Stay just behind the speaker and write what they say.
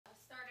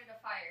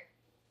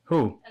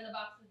Who? And the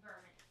box is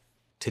burning.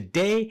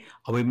 Today,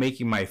 I'll be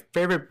making my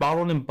favorite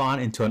bottled and bond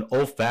into an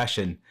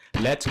old-fashioned.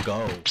 Let's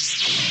go.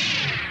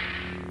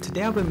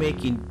 Today, I'll be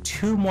making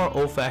 2 more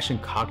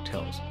old-fashioned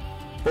cocktails.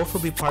 Both will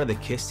be part of the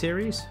Kiss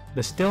series.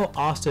 The Still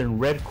Austin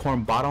Red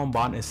Corn Bottle and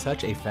Bond is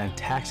such a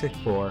fantastic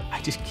pour.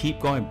 I just keep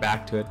going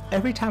back to it.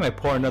 Every time I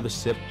pour another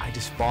sip, I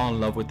just fall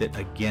in love with it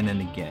again and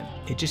again.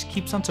 It just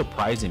keeps on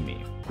surprising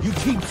me. You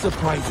keep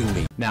surprising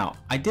me. Now,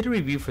 I did a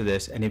review for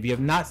this, and if you have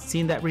not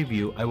seen that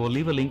review, I will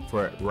leave a link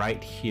for it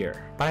right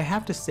here. But I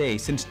have to say,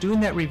 since doing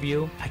that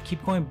review, I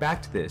keep going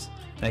back to this,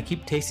 and I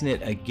keep tasting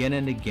it again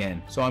and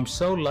again. So I'm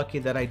so lucky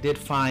that I did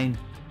find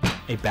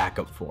a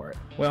backup for it.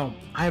 Well,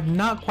 I have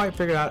not quite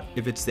figured out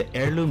if it's the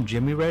heirloom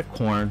Jimmy Red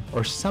Corn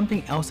or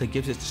something else that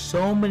gives it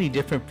so many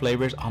different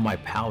flavors on my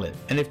palate.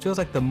 And it feels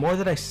like the more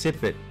that I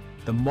sip it,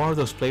 the more of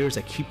those flavors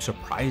that keep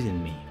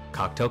surprising me.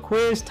 Cocktail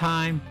quiz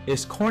time.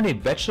 Is corn a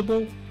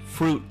vegetable,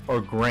 fruit,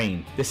 or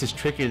grain? This is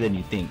trickier than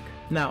you think.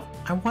 Now,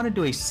 I want to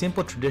do a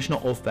simple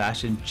traditional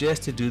old-fashioned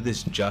just to do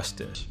this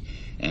justice.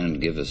 And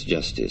give us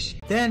justice.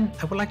 Then,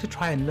 I would like to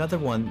try another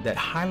one that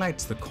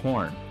highlights the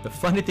corn. The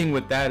funny thing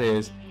with that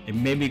is, it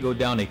made me go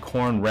down a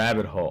corn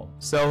rabbit hole.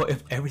 So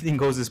if everything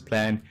goes as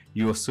planned,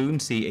 you will soon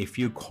see a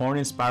few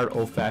corn-inspired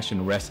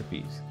old-fashioned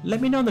recipes. Let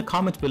me know in the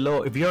comments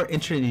below if you're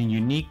interested in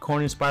unique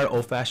corn-inspired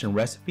old-fashioned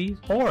recipes,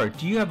 or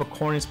do you have a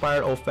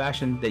corn-inspired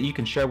old-fashioned that you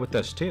can share with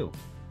us too?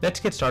 Let's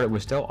get started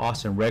with Still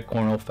Austin Red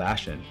Corn Old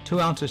Fashioned. 2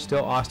 ounces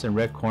Still Austin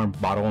Red Corn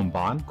Bottle and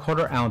Bond,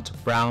 1/4 ounce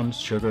brown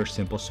sugar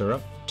simple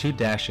syrup, 2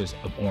 dashes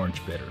of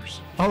orange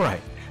bitters.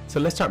 Alright, so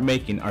let's start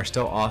making our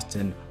Still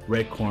Austin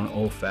Red Corn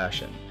Old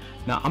Fashioned.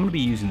 Now I'm going to be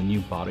using the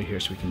new bottle here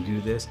so we can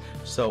do this.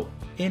 So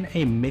in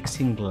a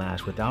mixing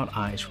glass without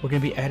ice, we're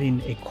going to be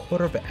adding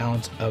 1/4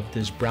 ounce of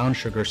this brown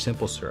sugar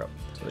simple syrup.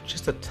 So it's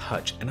just a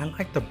touch, and I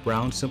like the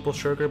brown simple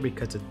sugar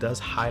because it does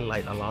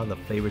highlight a lot of the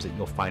flavors that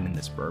you'll find in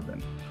this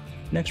bourbon.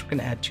 Next, we're going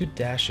to add 2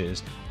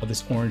 dashes of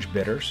this orange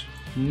bitters.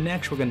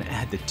 Next, we're going to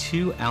add the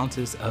 2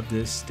 ounces of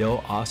this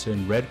Still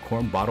Austin Red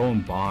Corn Bottle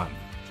and Bond.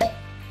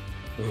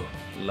 Ooh,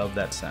 love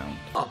that sound.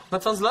 Oh,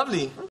 that sounds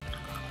lovely.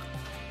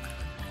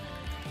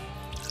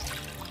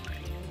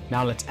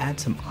 Now let's add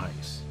some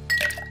ice.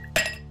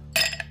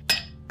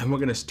 And we're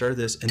going to stir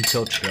this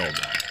until chilled.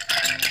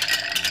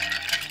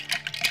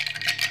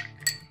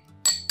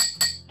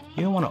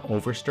 You don't want to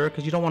over stir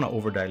because you don't want to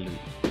over dilute.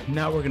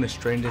 Now we're going to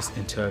strain this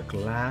into a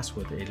glass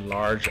with a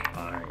large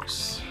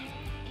ice.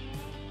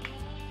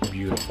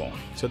 Beautiful.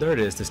 So there it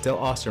is, the Still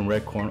Austin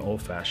Red Corn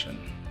Old Fashioned.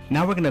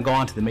 Now we're going to go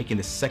on to making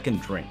the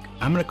second drink.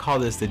 I'm going to call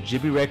this the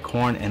Jimmy Red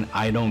Corn and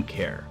I Don't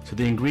Care. So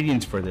the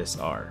ingredients for this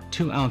are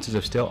 2 ounces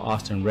of Still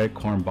Austin Red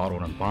Corn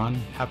Bottled and Bond,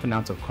 1/2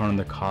 ounce of corn on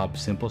the cob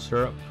simple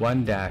syrup,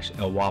 1 dash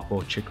El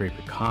Guapo Chicory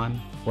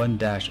Pecan, 1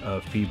 dash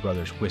of Fee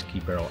Brothers Whiskey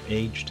Barrel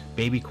Aged,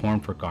 baby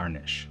corn for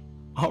garnish.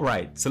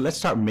 Alright, so let's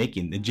start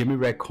making the Jimmy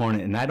Red Corn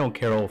and I Don't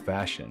Care Old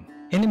Fashioned.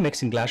 In the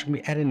mixing glass, we're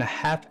going to be adding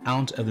 1/2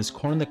 ounce of this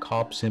corn on the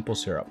cob simple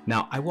syrup.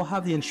 Now, I will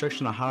have the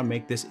instruction on how to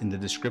make this in the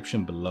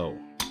description below.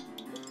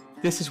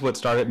 This is what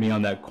started me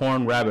on that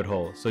corn rabbit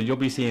hole, so you'll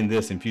be seeing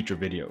this in future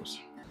videos.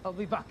 I'll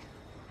be back.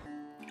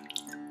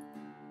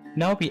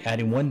 Now I'll be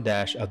adding 1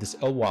 dash of this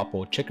El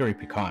Guapo Chicory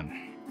Pecan.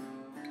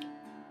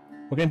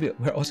 We're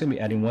also going to be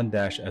adding 1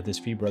 dash of this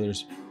Fee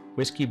Brothers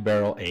Whiskey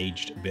Barrel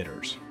Aged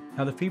bitters.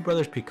 Now the Fee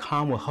Brothers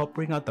Pecan will help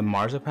bring out the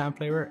marzipan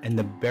flavor, and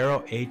the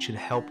barrel aged should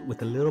help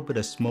with a little bit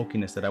of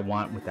smokiness that I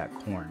want with that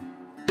corn.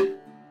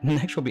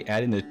 Next we'll be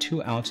adding the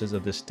 2 ounces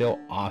of the Still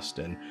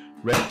Austin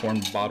Red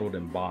Corn Bottled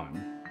and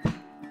Bond.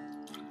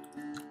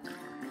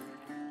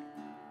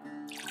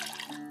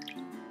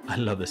 I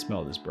love the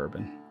smell of this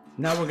bourbon.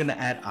 Now we're going to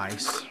add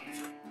ice.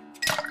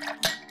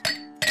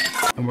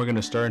 And we're going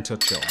to stir until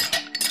chilled.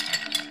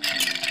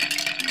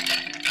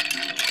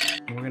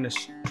 And we're going to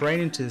strain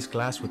into this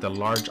glass with a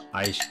large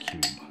ice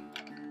cube.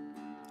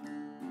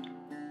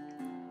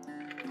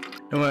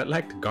 And I'd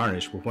like to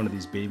garnish with one of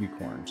these baby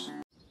corns.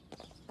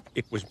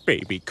 It was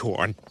baby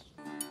corn.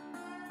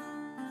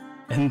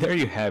 And there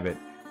you have it,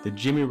 the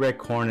Jimmy Red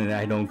Corn and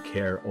I Don't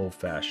Care Old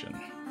Fashioned.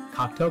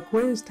 Cocktail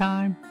quiz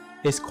time.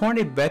 Is corn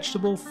a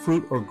vegetable,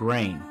 fruit, or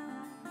grain?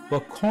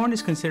 Well, corn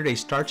is considered a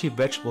starchy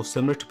vegetable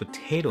similar to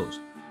potatoes,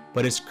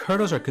 but its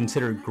kernels are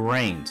considered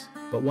grains.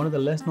 But one of the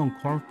less known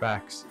corn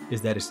facts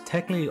is that it's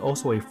technically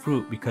also a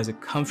fruit because it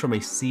comes from a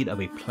seed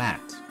of a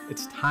plant.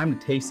 It's time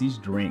to taste these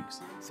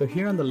drinks. So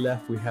here on the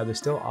left we have the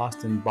Still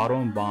Austin Bottle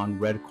and Bond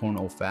Red Corn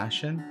Old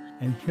Fashioned,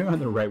 and here on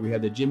the right we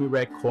have the Jimmy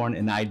Red Corn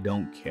and I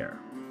Don't Care.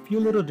 A few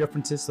little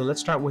differences, so let's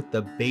start with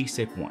the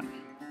basic one.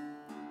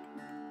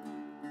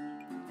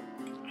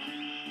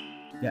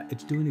 Yeah,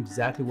 it's doing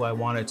exactly what I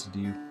wanted to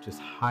do,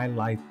 just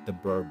highlight the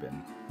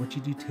bourbon. What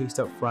you do taste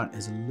up front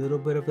is a little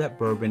bit of that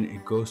bourbon,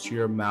 it goes to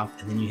your mouth,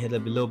 and then you hit a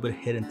little bit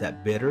hit into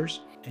that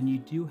bitters, and you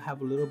do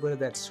have a little bit of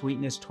that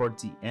sweetness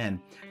towards the end.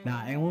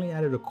 Now, I only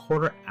added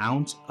 1/4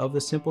 ounce of the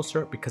simple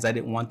syrup because I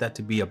didn't want that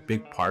to be a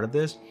big part of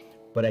this,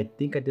 but I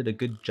think I did a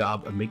good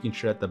job of making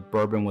sure that the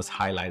bourbon was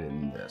highlighted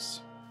in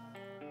this.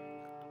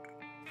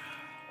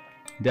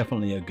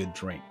 Definitely a good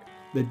drink.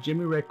 the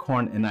Jimmy Red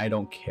corn and I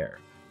don't care.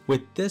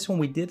 With this one,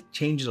 we did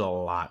change it a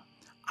lot.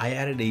 I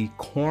added a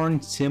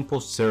corn simple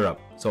syrup.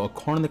 So a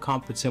corn on the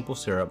cob with simple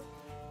syrup.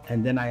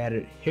 And then I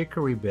added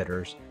hickory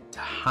bitters to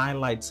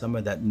highlight some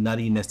of that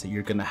nuttiness that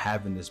you're gonna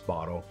have in this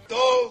bottle.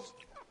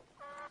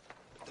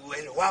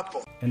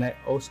 And I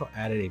also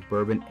added a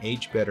bourbon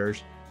aged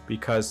bitters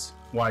because,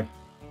 why?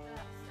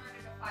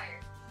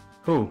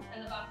 Who?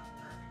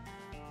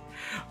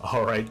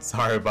 Alright,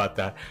 sorry about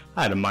that.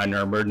 I had a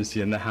minor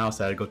emergency in the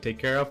house I had to go take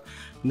care of.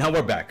 Now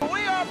we're back.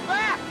 We are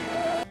back!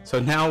 So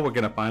now we're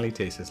gonna finally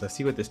taste this. Let's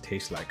see what this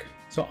tastes like.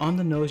 So on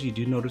the nose, you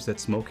do notice that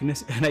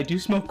smokiness, and I do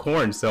smell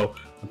corn, so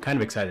I'm kind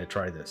of excited to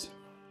try this.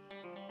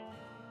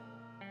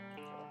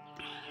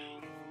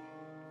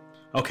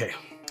 Okay,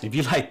 if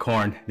you like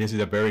corn, this is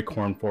a very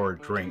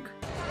corn-forward drink.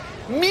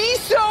 Me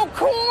so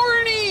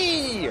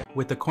corny!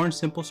 With the corn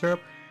simple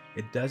syrup,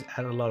 it does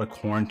add a lot of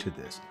corn to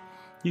this.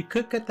 You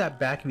could cut that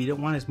back if you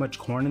don't want as much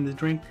corn in the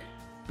drink,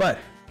 but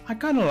I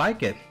kind of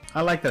like it.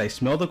 I like that I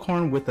smell the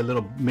corn with the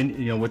little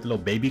mini, with the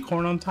little baby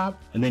corn on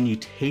top, and then you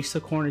taste the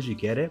corn as you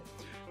get it,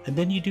 and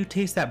then you do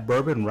taste that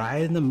bourbon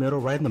right in the middle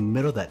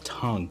of that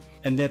tongue,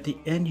 and then at the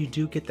end you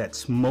do get that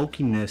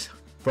smokiness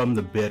from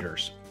the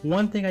bitters.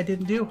 One thing I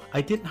didn't do,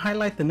 I didn't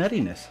highlight the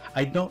nuttiness.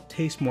 I don't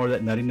taste more of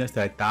that nuttiness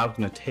that I thought I was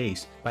gonna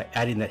taste by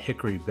adding that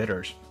hickory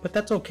bitters, but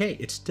that's okay.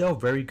 It's still a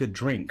very good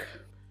drink.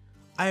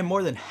 I am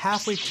more than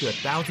halfway to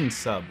 1,000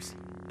 subs.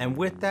 And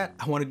with that,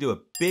 I want to do a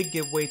big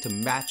giveaway to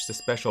match the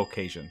special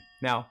occasion.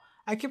 Now,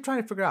 I kept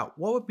trying to figure out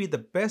what would be the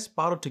best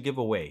bottle to give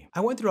away.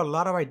 I went through a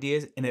lot of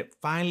ideas and it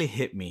finally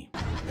hit me.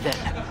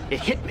 It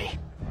hit me.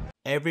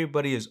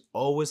 Everybody is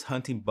always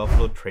hunting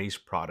Buffalo Trace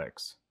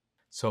products.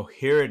 So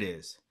here it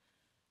is.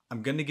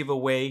 I'm gonna give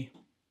away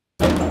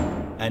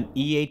an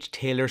E.H.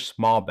 Taylor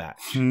small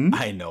batch.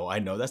 I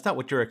know, that's not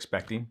what you're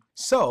expecting.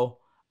 So,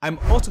 I'm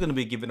also gonna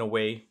be giving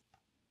away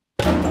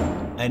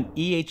an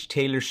E.H.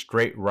 Taylor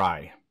straight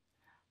rye.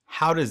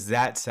 How does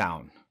that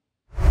sound?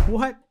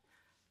 What?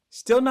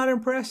 Still not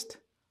impressed?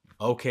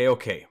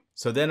 Okay.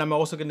 So then I'm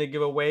also gonna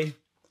give away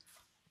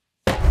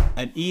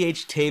an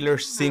E.H. Taylor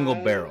single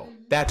barrel.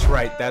 That's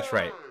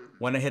right.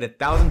 When I hit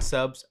 1,000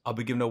 subs, I'll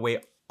be giving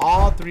away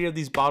all 3 of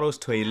these bottles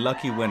to a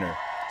lucky winner.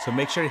 So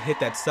make sure to hit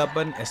that sub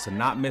button as to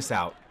not miss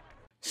out.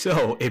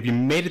 So if you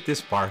made it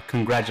this far,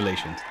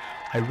 congratulations.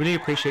 I really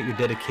appreciate your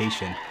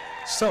dedication.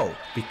 So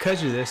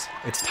because of this,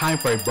 it's time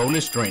for a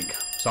bonus drink.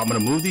 So I'm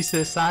gonna move these to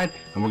the side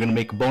and we're gonna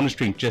make a bonus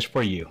drink just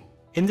for you.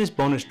 In this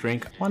bonus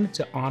drink, I wanted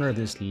to honor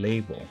this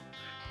label.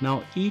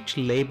 Now each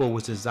label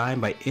was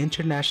designed by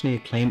internationally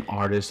acclaimed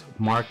artist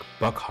Mark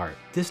Buckhart.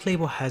 This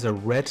label has a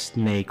red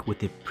snake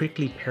with a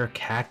prickly pear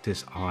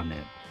cactus on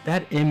it.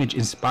 That image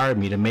inspired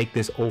me to make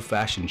this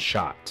old-fashioned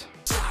shot.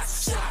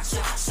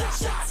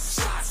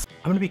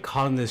 I'm gonna be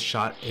calling this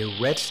shot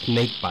a red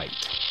snake bite.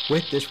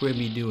 With this, we're gonna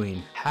be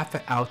doing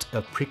 ½ ounce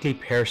of prickly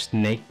pear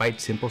snake bite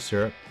simple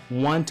syrup,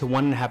 1 to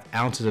 1.5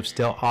 ounces of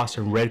Stella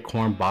Austin red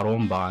corn bottle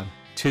and bond,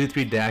 2 to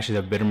 3 dashes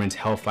of Bitterman's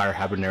Hellfire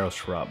habanero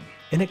shrub.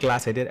 In a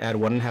glass, I did add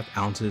 1.5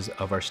 ounces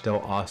of our Stella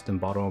Austin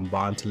bottle and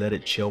bond to let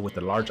it chill with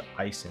a large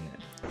ice in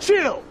it.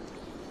 Chill!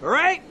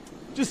 Alright?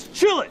 Just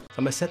chill it!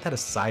 I'm gonna set that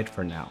aside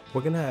for now.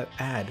 We're gonna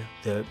add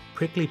the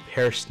prickly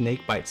pear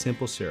snake bite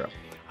simple syrup.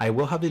 I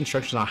will have the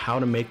instructions on how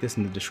to make this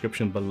in the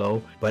description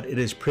below, but it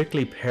is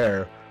prickly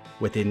pear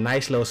with a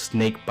nice little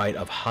snake bite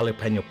of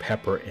jalapeno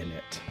pepper in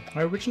it.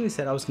 I originally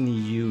said I was gonna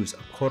use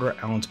 1/4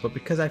 ounce, but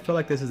because I feel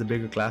like this is a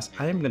bigger glass,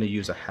 I am gonna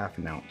use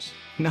 1/2 ounce.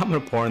 Now I'm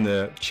gonna pour in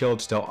the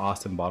chilled Stella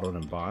Austin bottled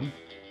and bond.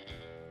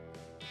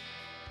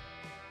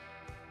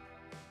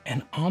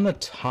 And on the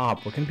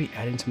top, we're gonna be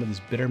adding some of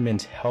this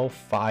Bitterman's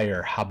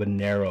Hellfire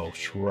habanero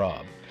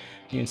shrub.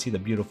 You can see the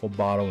beautiful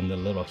bottle and the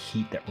little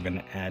heat that we're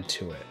gonna add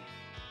to it.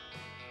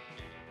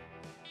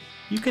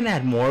 You can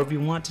add more if you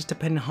want, just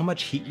depending on how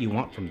much heat you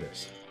want from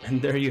this. And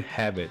there you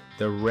have it,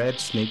 the red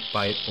snake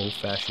bite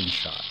old-fashioned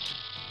shot.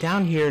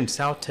 Down here in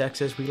South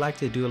Texas, we like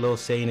to do a little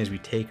saying as we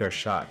take our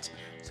shots.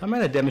 So I'm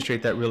gonna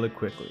demonstrate that really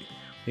quickly.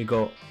 We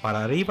go para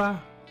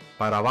arriba,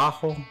 para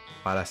abajo,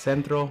 para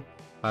centro,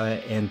 para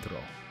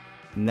entro.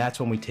 And that's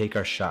when we take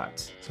our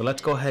shots. So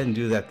let's go ahead and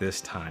do that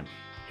this time.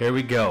 Here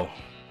we go.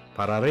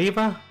 Para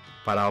arriba,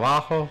 para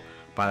abajo,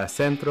 para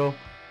centro,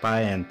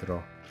 para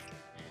entro.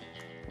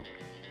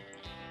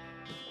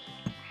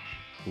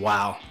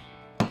 Wow,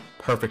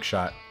 perfect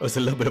shot. It was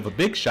a little bit of a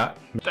big shot.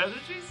 That's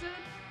what she said?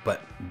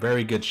 But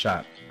very good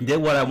shot. Did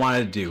what I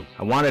wanted to do.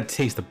 I wanted to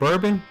taste the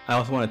bourbon. I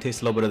also wanted to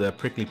taste a little bit of the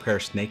prickly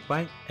pear snake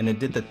bite. And it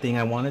did the thing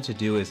I wanted to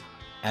do is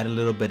add a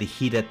little bit of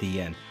heat at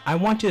the end. I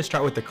want you to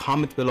start with the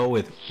comments below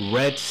with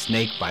red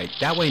snake bite.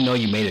 That way I know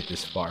you made it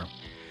this far.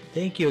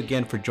 Thank you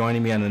again for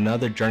joining me on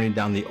another journey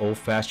down the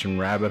old-fashioned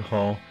rabbit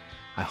hole.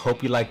 I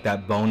hope you liked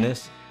that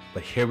bonus.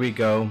 But here we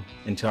go.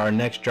 Until our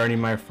next journey,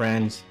 my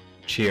friends.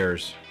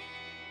 Cheers.